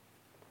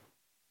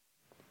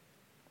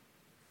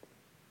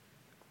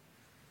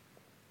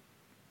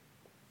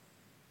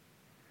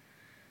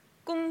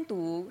恭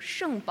读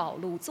圣保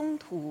禄宗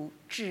徒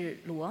致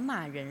罗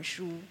马人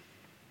书。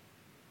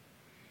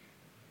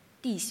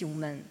弟兄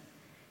们，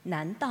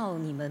难道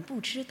你们不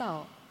知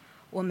道，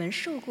我们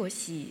受过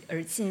洗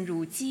而进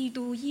入基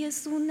督耶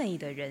稣内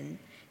的人，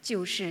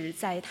就是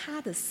在他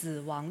的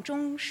死亡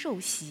中受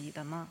洗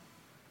的吗？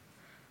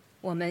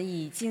我们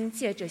已经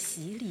借着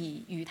洗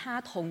礼与他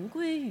同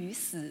归于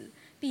死，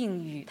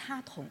并与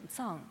他同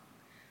葬，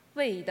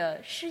为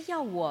的是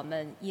要我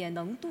们也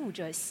能度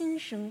着新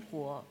生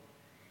活，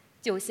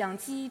就像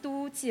基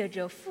督借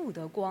着父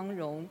的光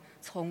荣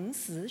从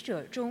死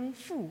者中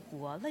复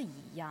活了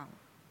一样。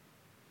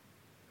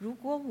如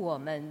果我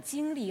们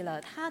经历了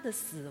他的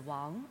死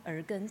亡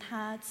而跟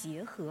他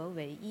结合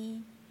为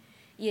一，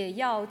也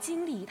要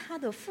经历他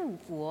的复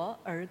活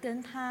而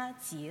跟他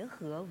结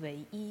合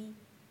为一，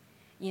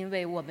因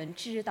为我们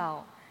知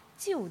道，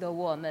旧的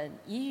我们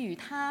已与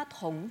他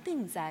同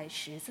钉在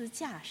十字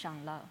架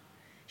上了，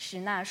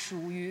使那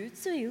属于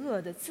罪恶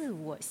的自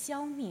我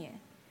消灭，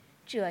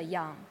这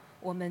样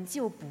我们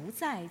就不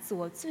再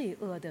做罪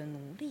恶的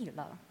奴隶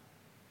了。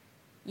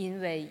因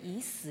为已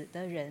死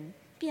的人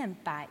便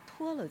摆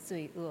脱了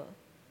罪恶，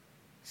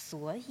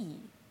所以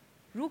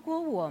如果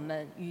我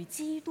们与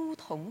基督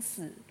同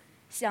死，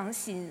相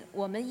信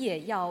我们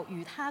也要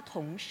与他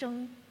同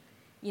生，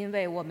因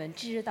为我们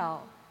知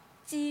道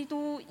基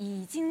督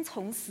已经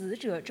从死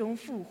者中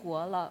复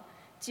活了，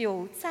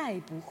就再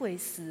不会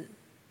死，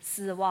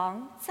死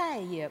亡再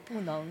也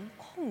不能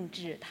控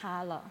制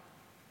他了。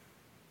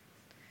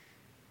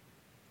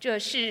这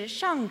是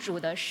上主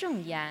的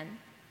圣言。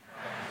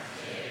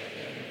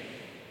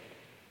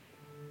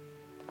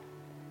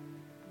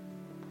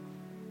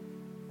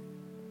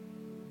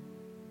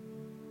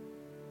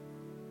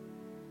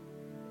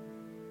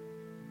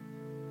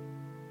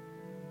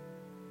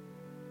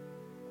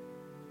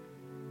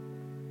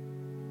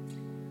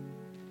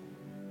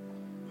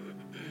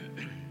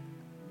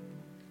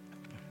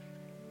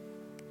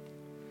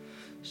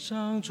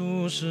上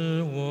主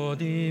是我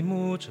的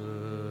牧者，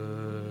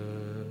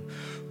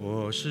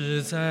我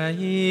实在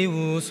一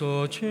无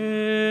所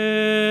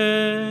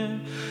缺。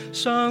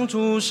上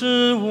主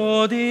是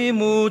我的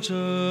牧者，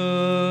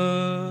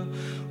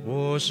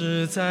我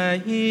实在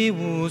一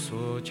无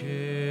所缺。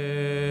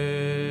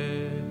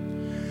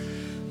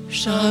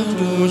上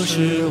主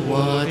是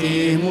我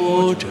的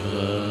牧者，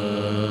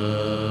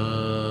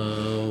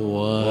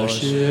我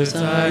实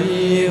在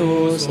一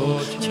无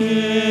所缺。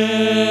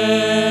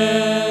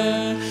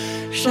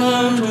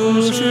上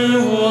主是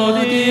我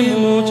的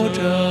牧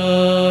者，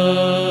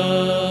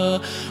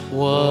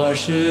我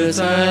实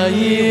在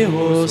一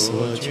无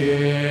所缺。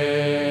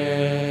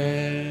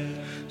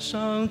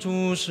上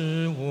主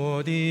是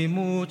我的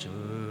牧者，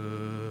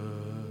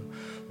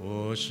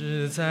我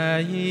实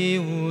在一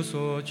无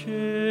所缺。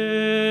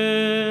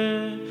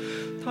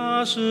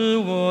他使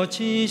我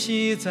栖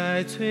息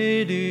在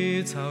翠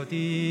绿草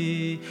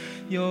地，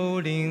又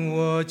领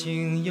我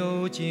近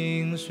幽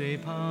静水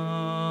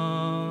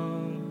旁。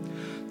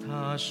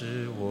他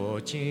使我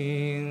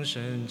精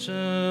神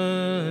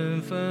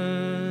振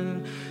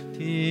奋，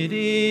体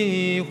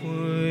力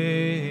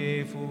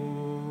恢复。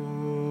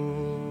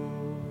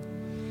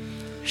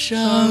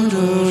上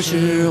主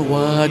是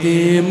我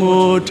的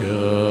牧者，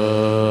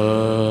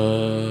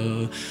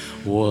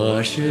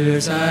我实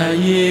在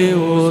一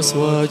无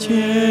所缺。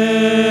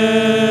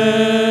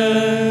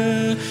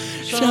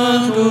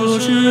上主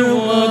是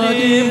我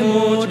的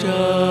牧者，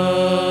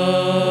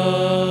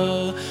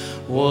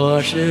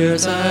我实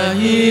在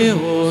一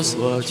无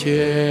所缺。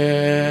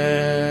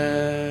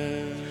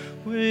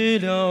为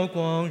了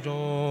光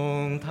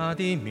荣他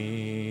的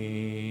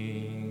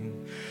名，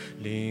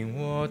领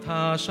我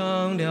踏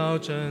上了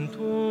正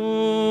途。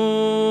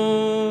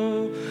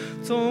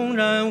纵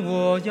然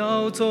我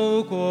要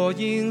走过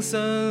阴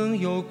森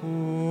幽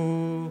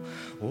谷，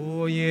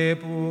我也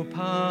不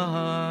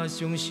怕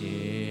凶险，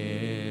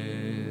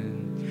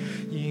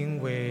因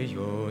为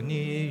有你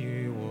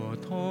与我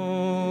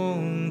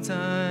同在。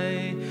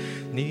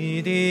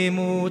你的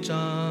牧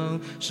杖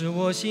使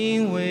我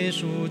心为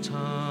舒畅。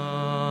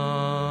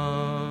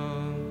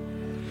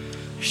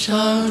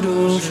上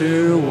主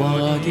是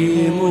我的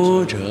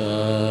牧者，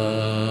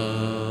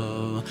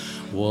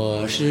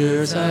我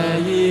实在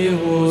一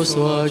无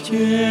所缺。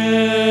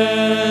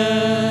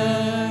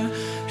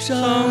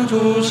上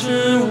主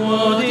是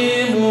我的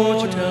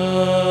牧者，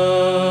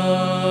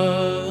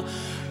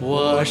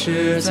我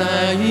实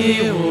在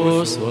一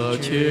无所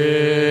缺。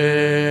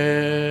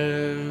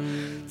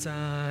在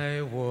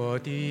我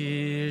的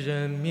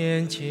人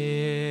面前，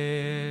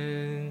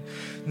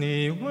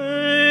你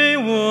为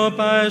我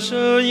摆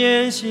设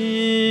筵席，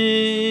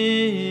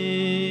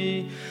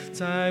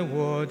在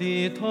我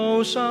的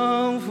头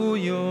上傅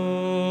油，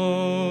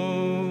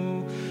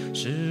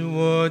使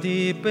我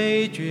的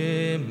杯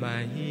爵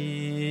满溢。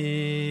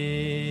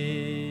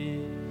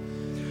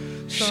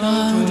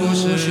上主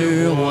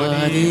是我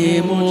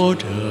的牧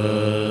者，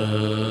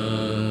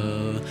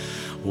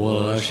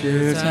我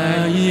实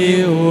在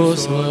一无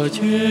所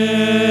缺。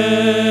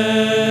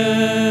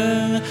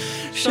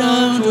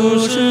上主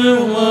是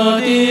我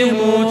的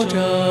牧者，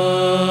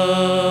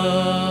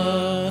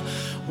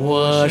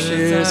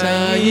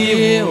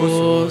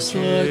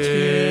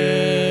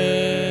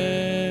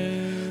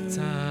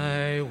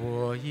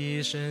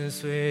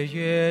岁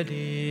月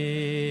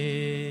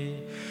里，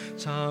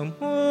常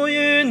沐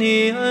浴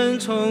你恩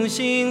宠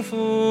幸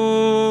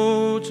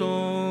福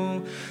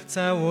中，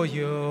在我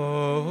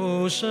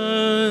有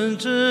生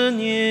之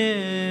年，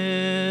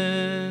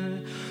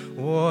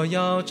我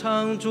要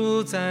常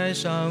住在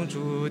上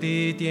主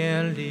的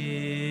殿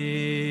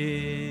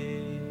里。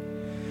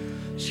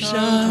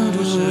上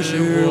主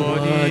是我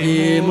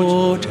的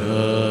牧者，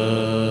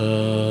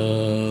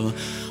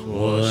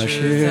我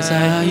实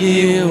在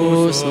一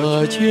无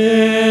所缺。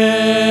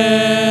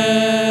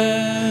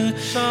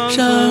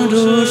上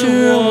主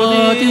是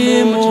我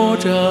的牧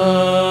者，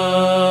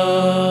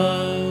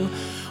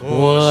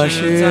我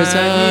实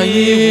在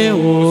一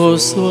无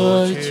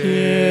所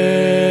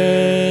缺。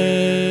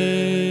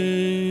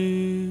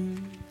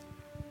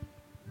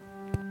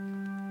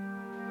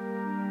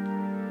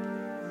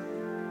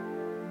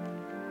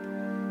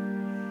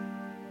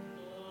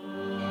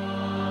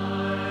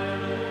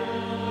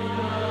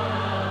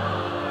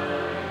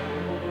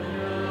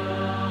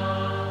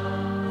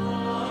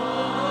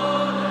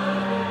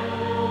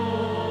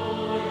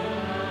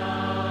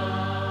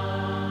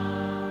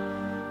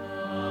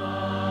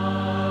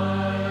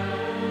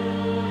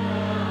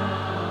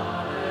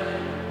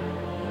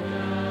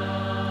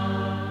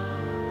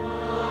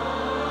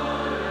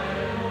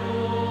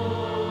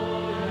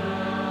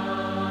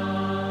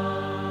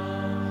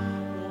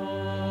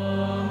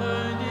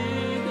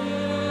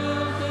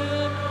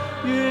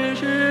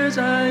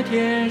在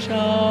天上，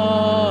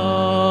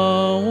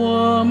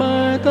我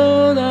们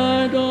都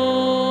来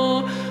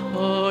中，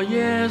哦，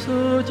耶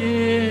稣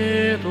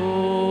基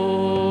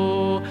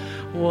督，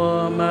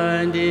我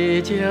们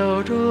的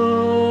救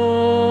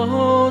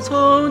主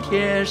从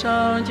天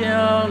上降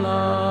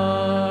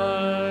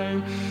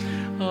来，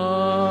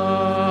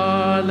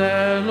哈利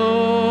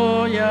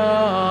路亚，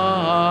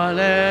哈利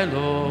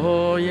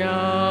路亚。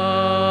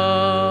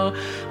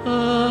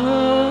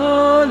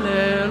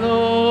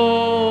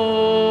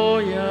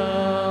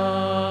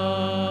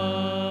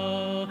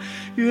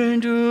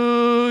愿主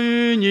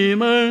与你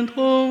们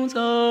同在。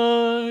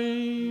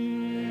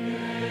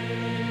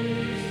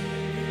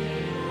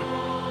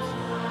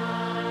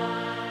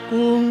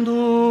恭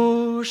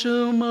读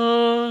圣马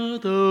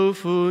窦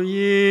福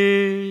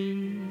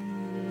音。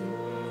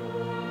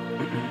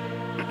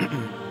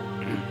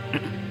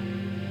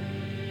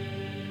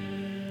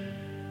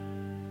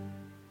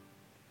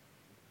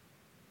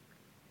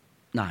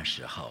那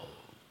时候，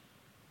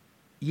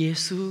耶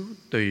稣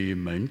对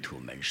门徒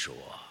们说：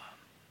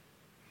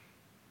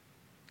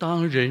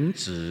当人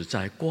子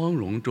在光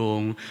荣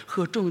中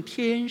和众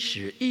天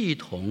使一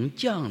同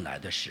降来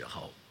的时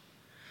候，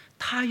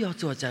他要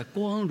坐在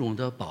光荣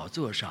的宝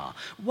座上，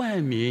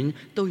万民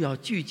都要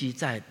聚集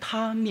在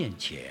他面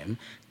前，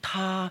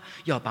他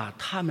要把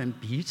他们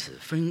彼此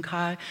分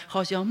开，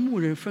好像牧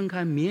人分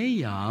开绵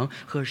羊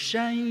和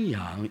山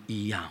羊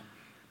一样，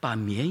把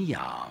绵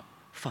羊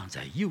放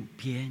在右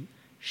边，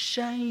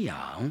山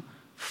羊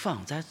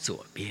放在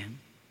左边。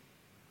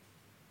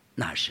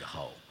那时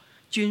候，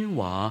君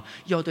王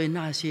要对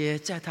那些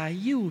在他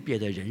右边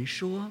的人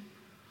说：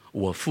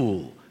我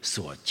父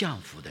所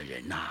降服的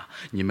人哪，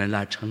你们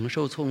来承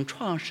受从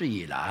创世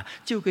以来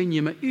就给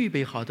你们预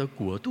备好的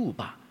国度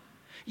吧。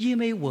因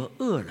为我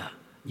饿了，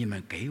你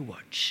们给我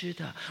吃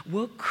的；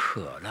我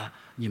渴了，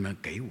你们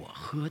给我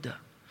喝的；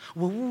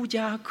我无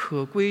家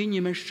可归，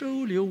你们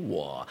收留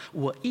我；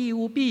我衣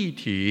无蔽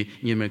体，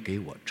你们给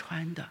我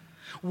穿的；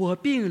我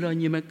病了，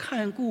你们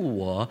看顾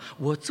我；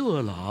我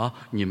坐牢，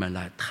你们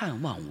来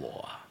探望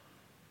我。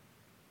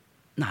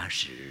那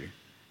时，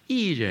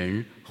一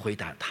人回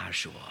答他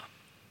说：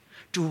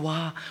主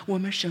啊，我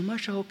们什么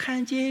时候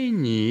看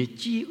见你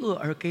饥饿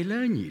而给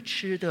了你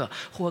吃的，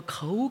或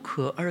口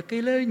渴而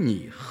给了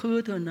你喝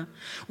的呢？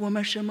我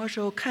们什么时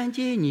候看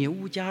见你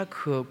无家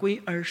可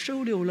归而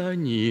收留了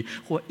你，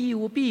或衣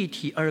无蔽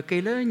体而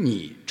给了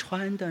你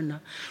穿的呢？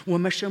我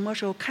们什么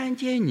时候看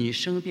见你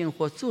生病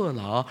或坐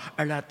牢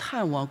而来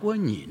探望过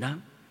你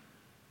呢？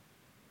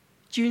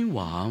君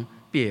王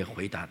便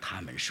回答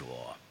他们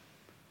说：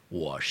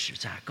我实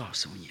在告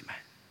诉你们，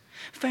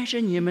凡是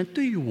你们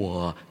对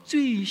我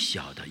最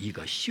小的一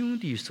个兄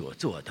弟所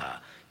做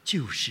的，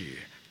就是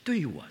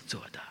对我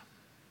做的。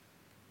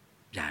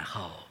然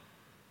后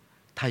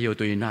他又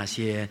对那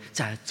些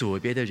在左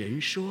边的人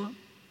说：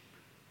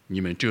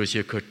你们这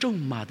些可咒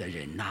骂的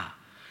人哪，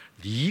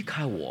离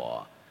开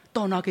我，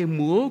到那给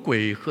魔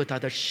鬼和他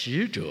的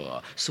使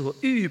者所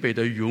预备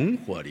的永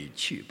火里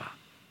去吧。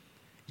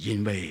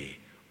因为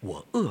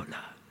我饿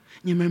了，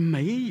你们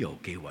没有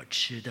给我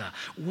吃的；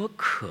我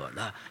渴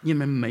了，你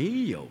们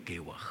没有给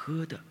我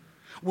喝的；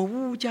我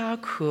无家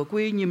可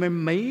归，你们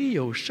没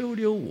有收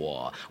留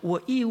我；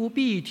我衣无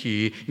蔽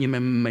体，你们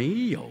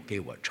没有给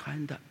我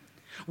穿的；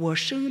我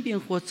生病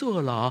或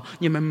坐牢，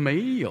你们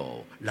没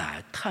有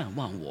来探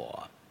望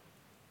我。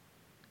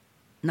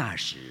那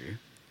时，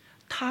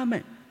他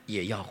们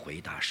也要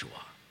回答说：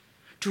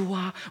主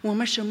啊，我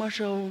们什么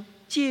时候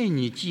见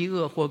你饥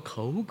饿或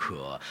口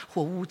渴，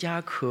或无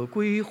家可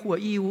归，或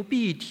衣无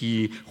蔽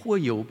体，或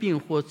有病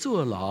或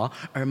坐牢，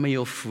而没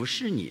有服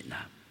侍你呢？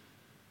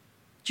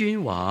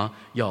君王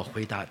要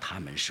回答他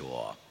们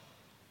说：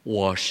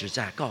我实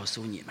在告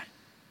诉你们，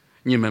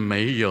你们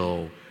没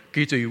有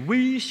给最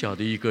微小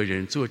的一个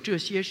人做这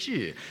些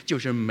事，就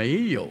是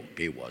没有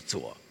给我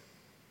做。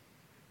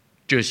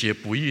这些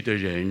不义的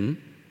人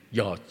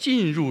要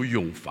进入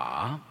永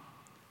罚，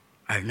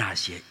而那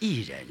些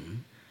义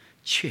人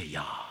却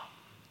要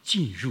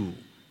进入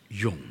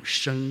永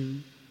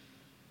生。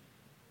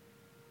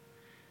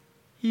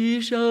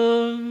以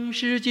上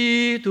是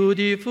基督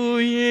的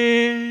福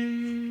音。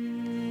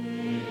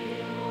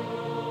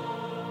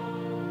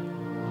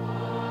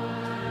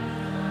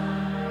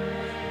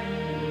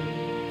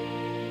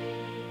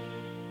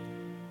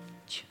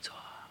请坐。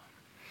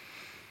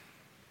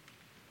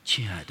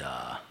亲爱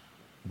的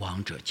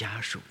亡者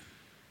家属，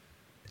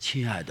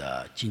亲爱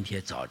的今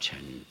天早晨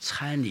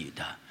参礼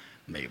的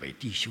每位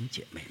弟兄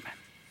姐妹们，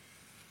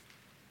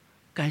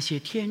感谢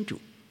天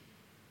主，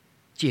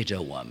借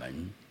着我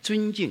们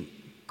尊敬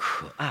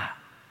可爱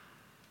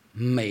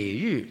每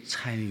日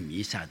参与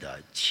弥撒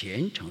的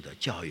虔诚的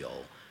教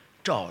友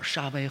赵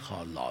沙威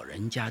号老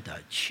人家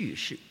的去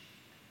世，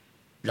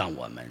让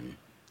我们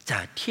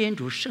在天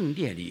主圣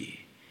殿里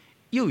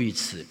又一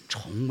次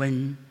重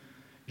温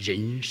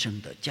人生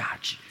的价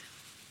值。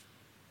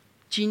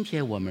今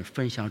天我们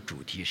分享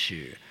主题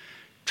是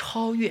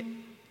超越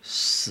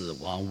死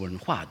亡文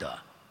化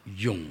的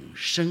永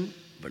生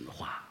文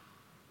化。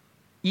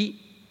一、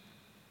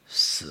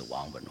死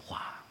亡文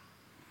化。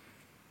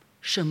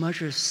什么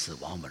是死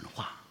亡文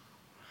化？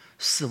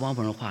死亡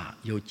文化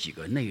有几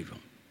个内容：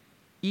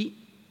一，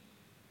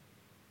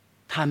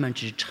他们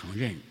只承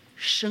认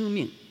生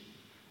命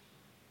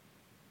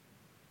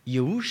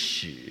有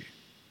始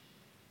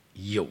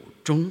有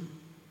终。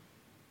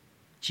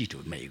记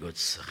住每一个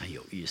词很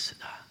有意思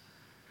的。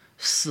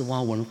死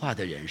亡文化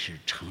的人是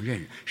承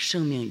认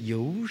生命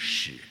有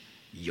始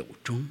有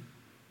终。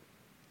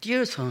第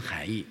二层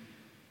含义，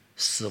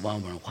死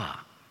亡文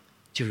化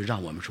就是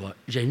让我们说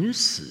人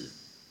死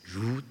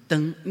如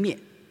灯灭，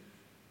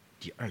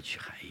第二句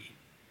含义。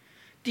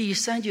第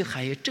三句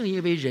含义，正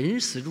因为人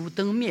死如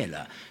灯灭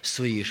了，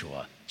所以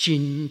说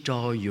今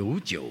朝有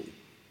酒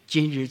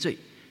今日醉，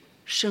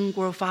升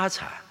官发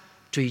财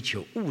追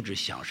求物质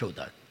享受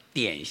的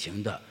典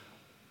型的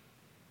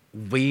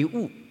唯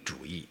物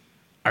主义，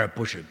而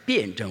不是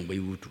辩证唯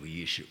物主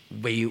义，是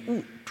唯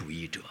物主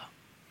义者。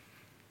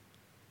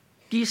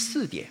第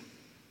四点，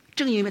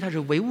正因为他是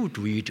唯物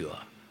主义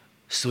者，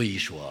所以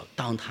说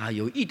当他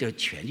有一点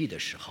权利的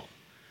时候，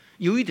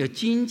有一点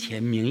金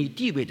钱名誉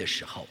地位的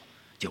时候，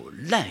就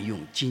滥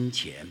用金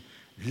钱，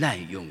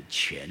滥用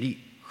权力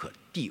和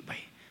地位，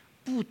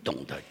不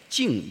懂得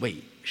敬畏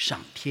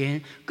上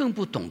天，更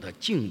不懂得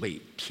敬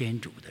畏天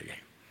主的人，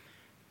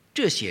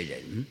这些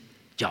人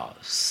叫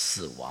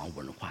死亡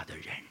文化的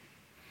人。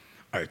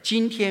而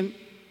今天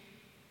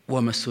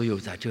我们所有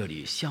在这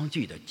里相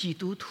聚的基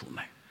督徒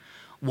们，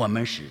我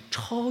们是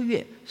超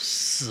越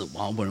死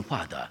亡文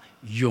化的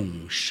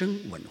永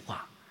生文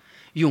化。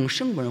永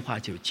生文化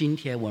就是今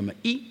天我们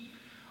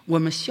我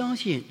们相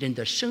信人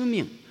的生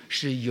命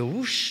是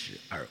有始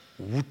而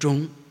无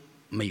终，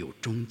没有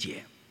终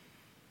结。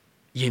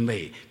因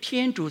为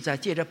天主在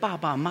借着爸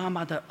爸妈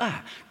妈的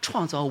爱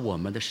创造我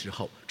们的时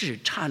候，这是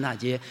刹那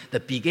间 the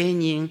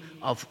beginning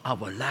of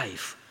our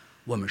life，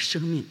 我们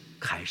生命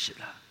开始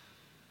了。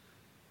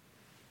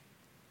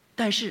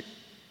但是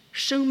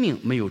生命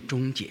没有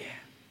终结，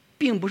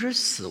并不是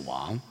死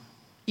亡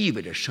意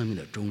味着生命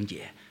的终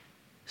结，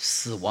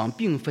死亡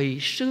并非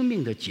生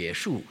命的结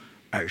束，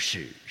而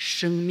是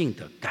生命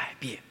的改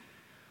变。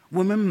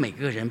我们每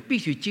个人必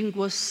须经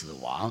过死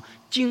亡，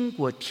经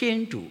过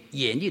天主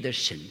严厉的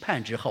审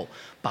判之后，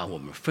把我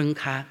们分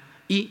开：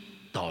一，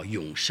到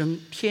永生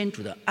天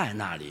主的爱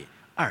那里；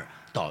二，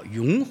到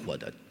永火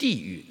的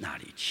地狱那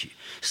里去。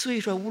所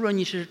以说，无论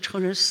你是承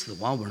认死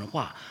亡文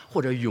化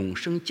或者永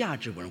生价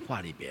值文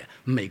化里边，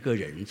每个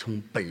人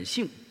从本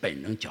性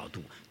本能角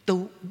度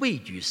都畏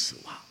惧死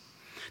亡。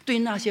对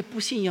那些不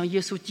信仰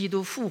耶稣基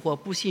督复活、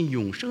不信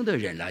永生的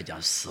人来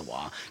讲，死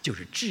亡就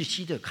是窒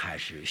息的开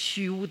始、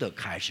虚无的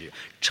开始、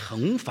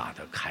惩罚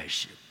的开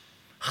始、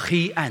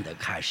黑暗的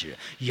开始、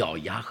咬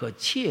牙和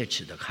切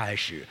齿的开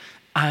始、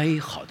哀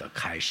嚎的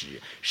开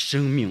始、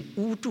生命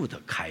无助的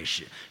开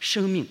始、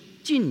生命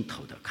尽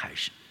头的开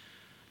始。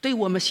对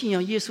我们信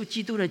仰耶稣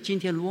基督的，今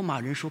天罗马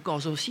人书告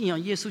诉信仰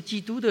耶稣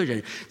基督的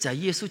人，在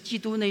耶稣基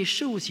督内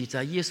受洗，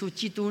在耶稣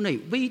基督内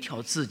微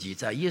调自己，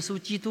在耶稣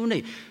基督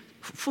内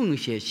奉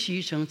献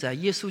牺牲，在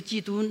耶稣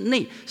基督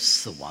内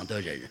死亡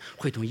的人，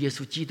会同耶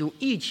稣基督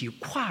一起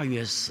跨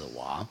越死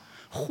亡，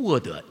获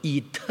得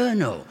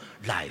eternal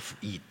life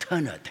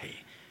eternity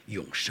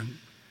永生。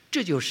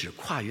这就是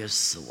跨越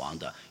死亡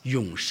的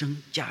永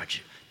生价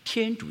值，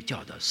天主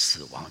教的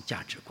死亡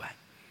价值观。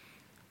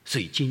所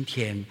以今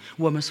天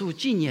我们所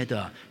纪念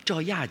的赵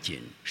亚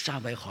锦沙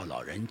维号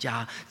老人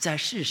家在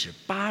世时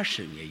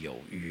80年有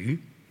余，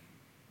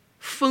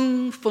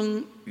风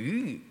风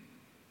雨雨，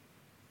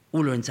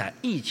无论在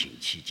疫情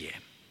期间，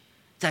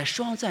在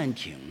双暂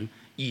停，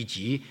以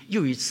及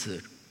又一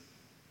次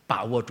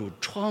把握住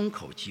窗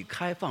口期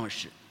开放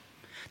时，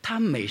他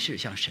没事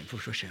向神父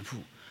说：“神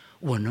父，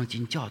我能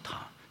进教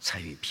堂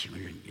参与平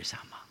日弥撒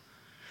吗？”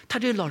他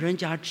这老人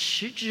家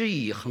持之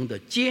以恒的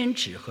坚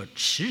持和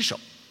持守，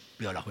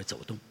不要来回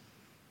走动，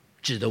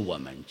值得我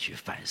们去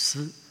反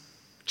思，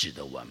值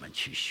得我们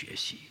去学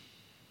习。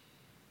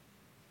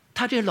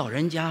他这老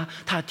人家，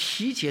他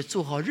提前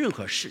做好任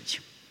何事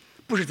情，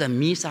不是在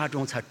弥撒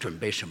中才准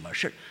备什么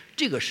事儿，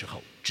这个时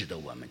候值得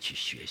我们去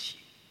学习。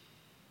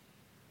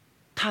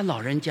他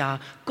老人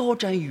家高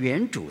瞻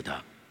远瞩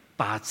的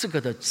把自个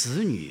的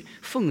子女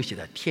奉献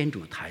在天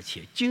主台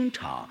前，经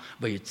常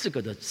为自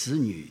个的子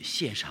女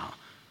献上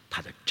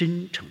他的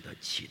真诚的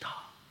祈祷。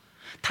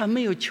他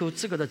没有求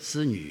自个的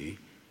子女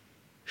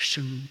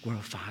升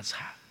官发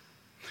财，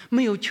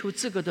没有求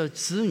自个的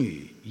子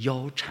女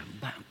腰缠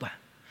万贯，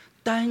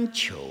单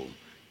求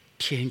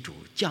天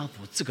主降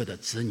福自个的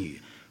子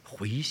女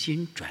回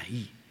心转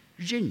意，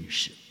认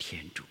识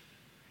天主。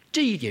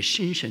这一点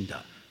深深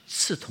的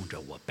刺痛着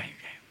我本人。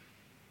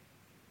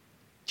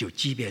就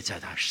即便在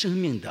他生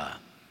命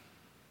的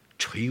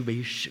垂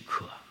危时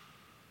刻，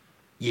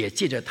也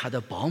借着他的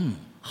保姆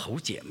侯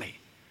姐妹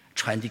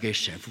传递给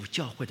神父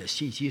教会的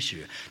信息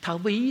时，他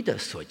唯一的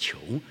所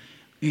求，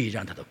欲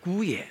让他的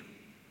姑爷、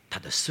他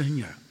的孙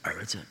女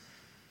儿子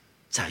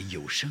在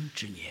有生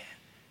之年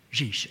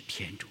认识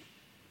天主，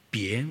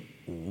别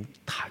无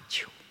他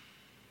求。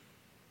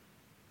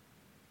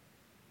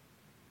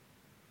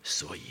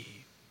所以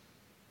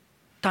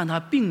当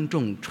他病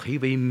重垂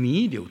危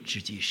弥留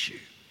之际时，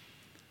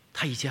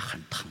他以前很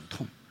疼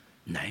痛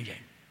难忍。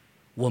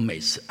我每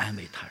次安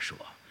慰他说：“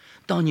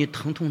当你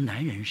疼痛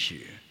难忍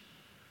时，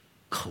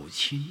口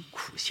亲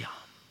苦相，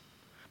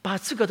把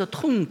自个的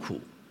痛苦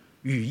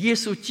与耶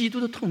稣基督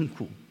的痛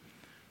苦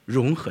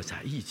融合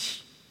在一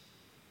起。”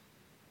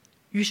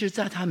于是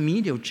在他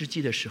弥留之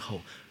际的时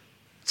候，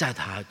在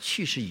他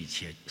去世以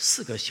前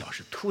4个小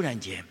时，突然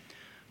间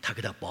他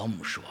给他保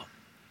姆说：“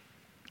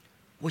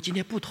我今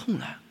天不痛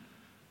了。”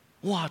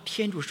哇！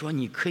天主说：“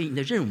你可以，你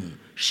的任务，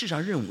世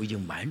上任务已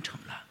经完成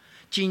了。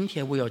今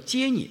天我要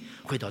接你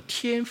回到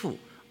天父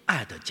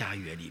爱的家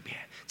园里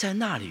边，在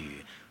那里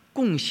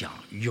共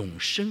享永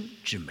生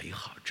之美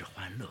好之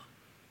欢乐。”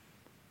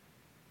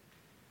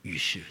于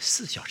是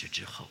4小时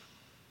之后，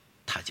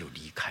他就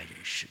离开人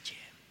世间。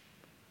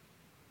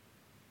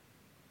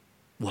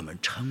我们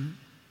称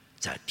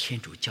在天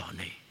主教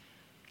内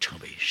称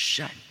为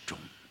善终。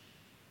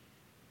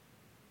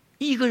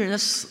一个人的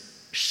死，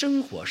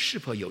生活是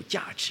否有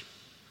价值，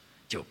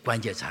就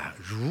关键在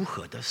如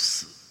何的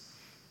死，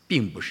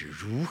并不是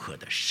如何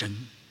的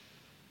生。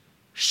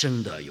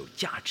生的有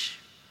价值，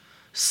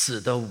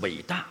死的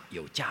伟大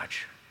有价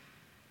值，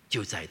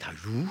就在他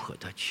如何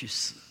的去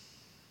死，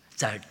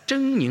在狰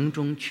狞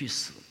中去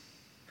死，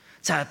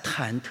在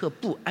忐忑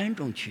不安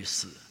中去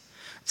死，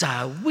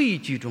在畏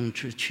惧中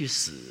去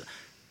死，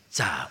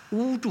在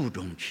无助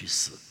中去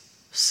死，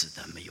死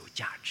的没有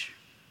价值。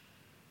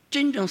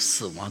真正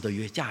死亡的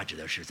有价值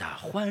的是在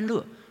欢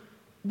乐、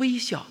微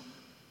笑、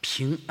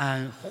平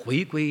安、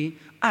回归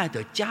爱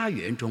的家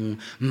园中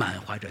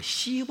满怀着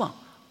希望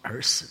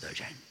而死的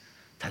人，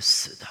他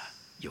死的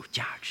有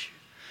价值。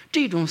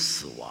这种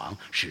死亡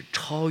是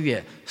超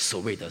越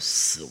所谓的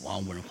死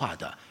亡文化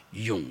的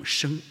永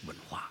生文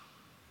化。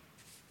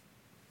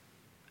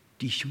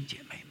弟兄姐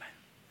妹们，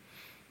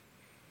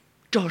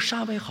照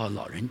沙维好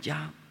老人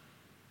家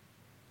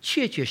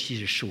确确实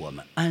实是我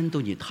们安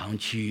东尼堂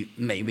区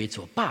每位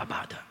做爸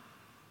爸的、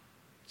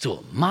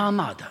做妈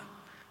妈的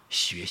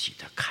学习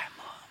的楷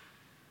模。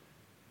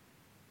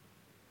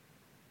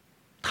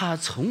他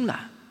从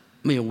来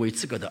没有为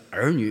自个的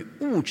儿女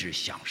物质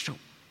享受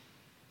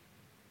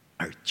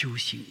而揪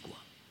心过，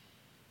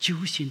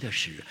揪心的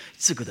是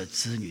自个的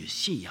子女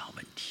信仰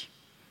问题。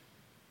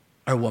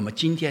而我们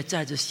今天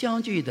在这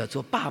相聚的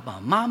做爸爸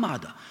妈妈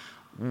的，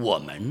我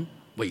们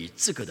为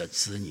自个的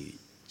子女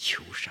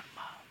求什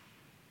么？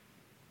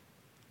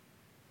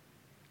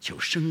求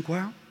升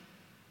官，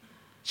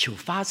求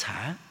发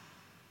财，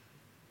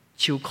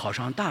求考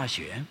上大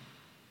学，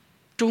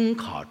中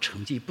考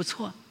成绩不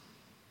错，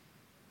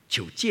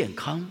求健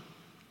康，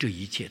这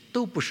一切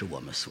都不是我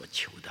们所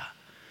求的。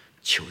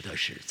求的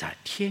是在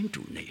天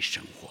主内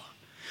生活，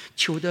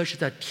求的是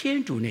在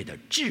天主内的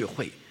智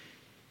慧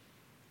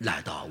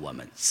来到我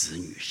们子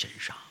女身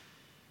上，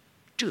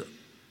这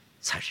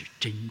才是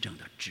真正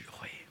的智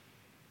慧。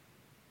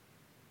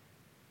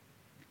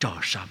照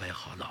沙维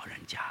好老人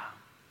家，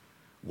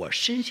我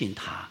深信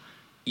他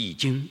已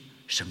经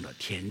升了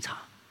天堂，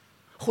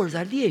或者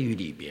在炼狱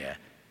里边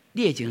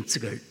列尽自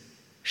个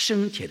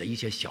生前的一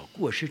些小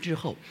过失之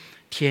后，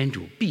天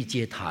主必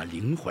接他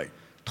灵魂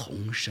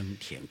同升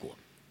天国。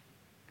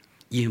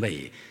因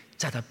为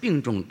在他病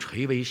重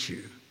垂危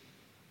时，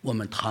我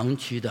们堂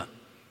区的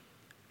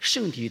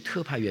圣体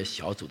特派员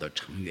小组的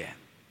成员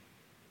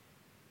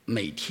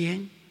每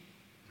天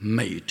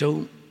每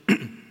周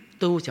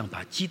都想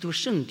把基督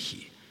圣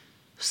体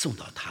送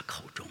到他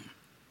口中，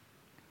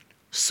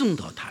送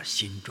到他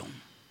心中。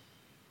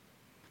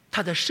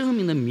他的生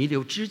命的弥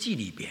留之际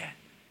里边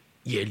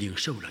也领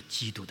受了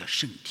基督的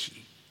圣体。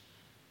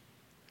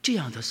这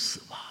样的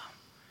死亡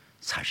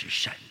才是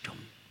善终，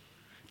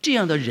这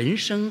样的人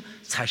生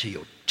才是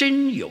有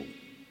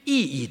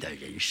意义的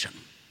人生。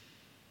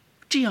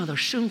这样的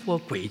生活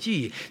轨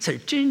迹才是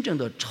真正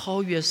的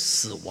超越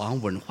死亡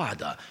文化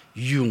的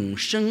永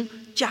生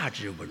价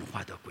值文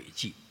化的轨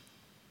迹，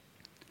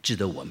值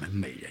得我们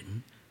每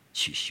人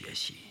去学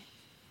习。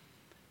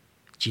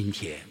今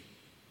天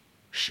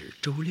是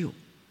周六，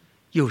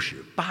又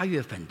是8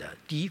月份的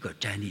第一个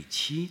瞻礼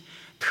期，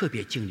特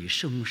别经历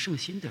圣母圣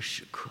心的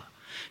时刻。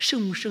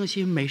圣母圣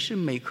心每时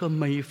每刻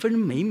每分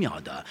每秒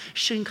地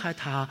伸开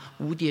他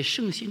无敌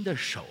圣心的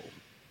手，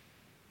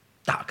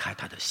打开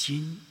他的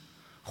心，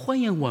欢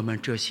迎我们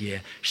这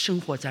些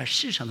生活在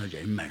世上的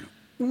人们，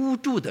无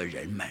助的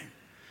人们，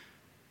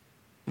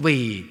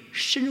为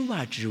身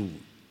外之物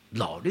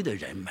劳累的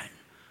人们，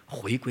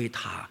回归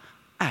他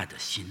爱的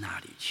心那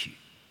里去。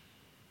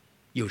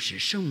又是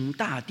圣母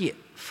大殿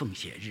奉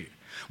献日，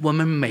我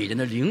们每人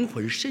的灵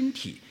魂身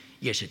体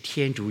也是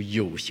天主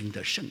有形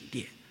的圣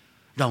殿，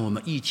让我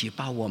们一起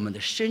把我们的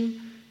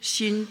身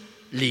心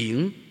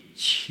灵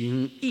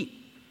情意，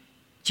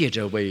借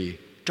着为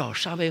照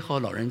沙维号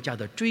老人家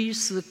的追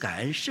思感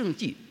恩圣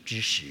祭之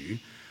时，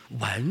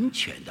完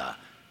全的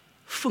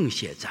奉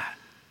献在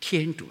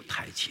天主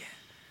台前，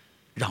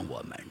让我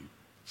们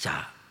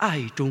在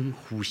爱中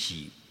呼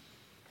吸，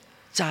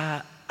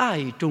在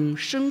爱中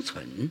生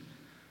存，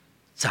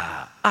在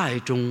爱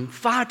中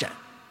发展，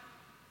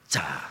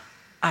在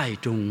爱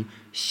中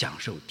享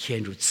受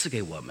天主赐给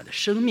我们的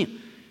生命，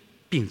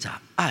并在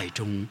爱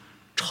中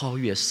超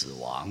越死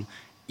亡，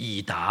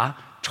以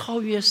达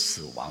超越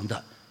死亡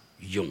的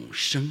永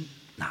生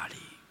那里。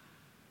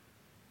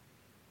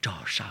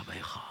照沙维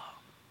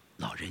好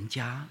老人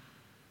家，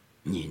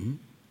您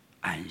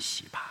安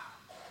息吧。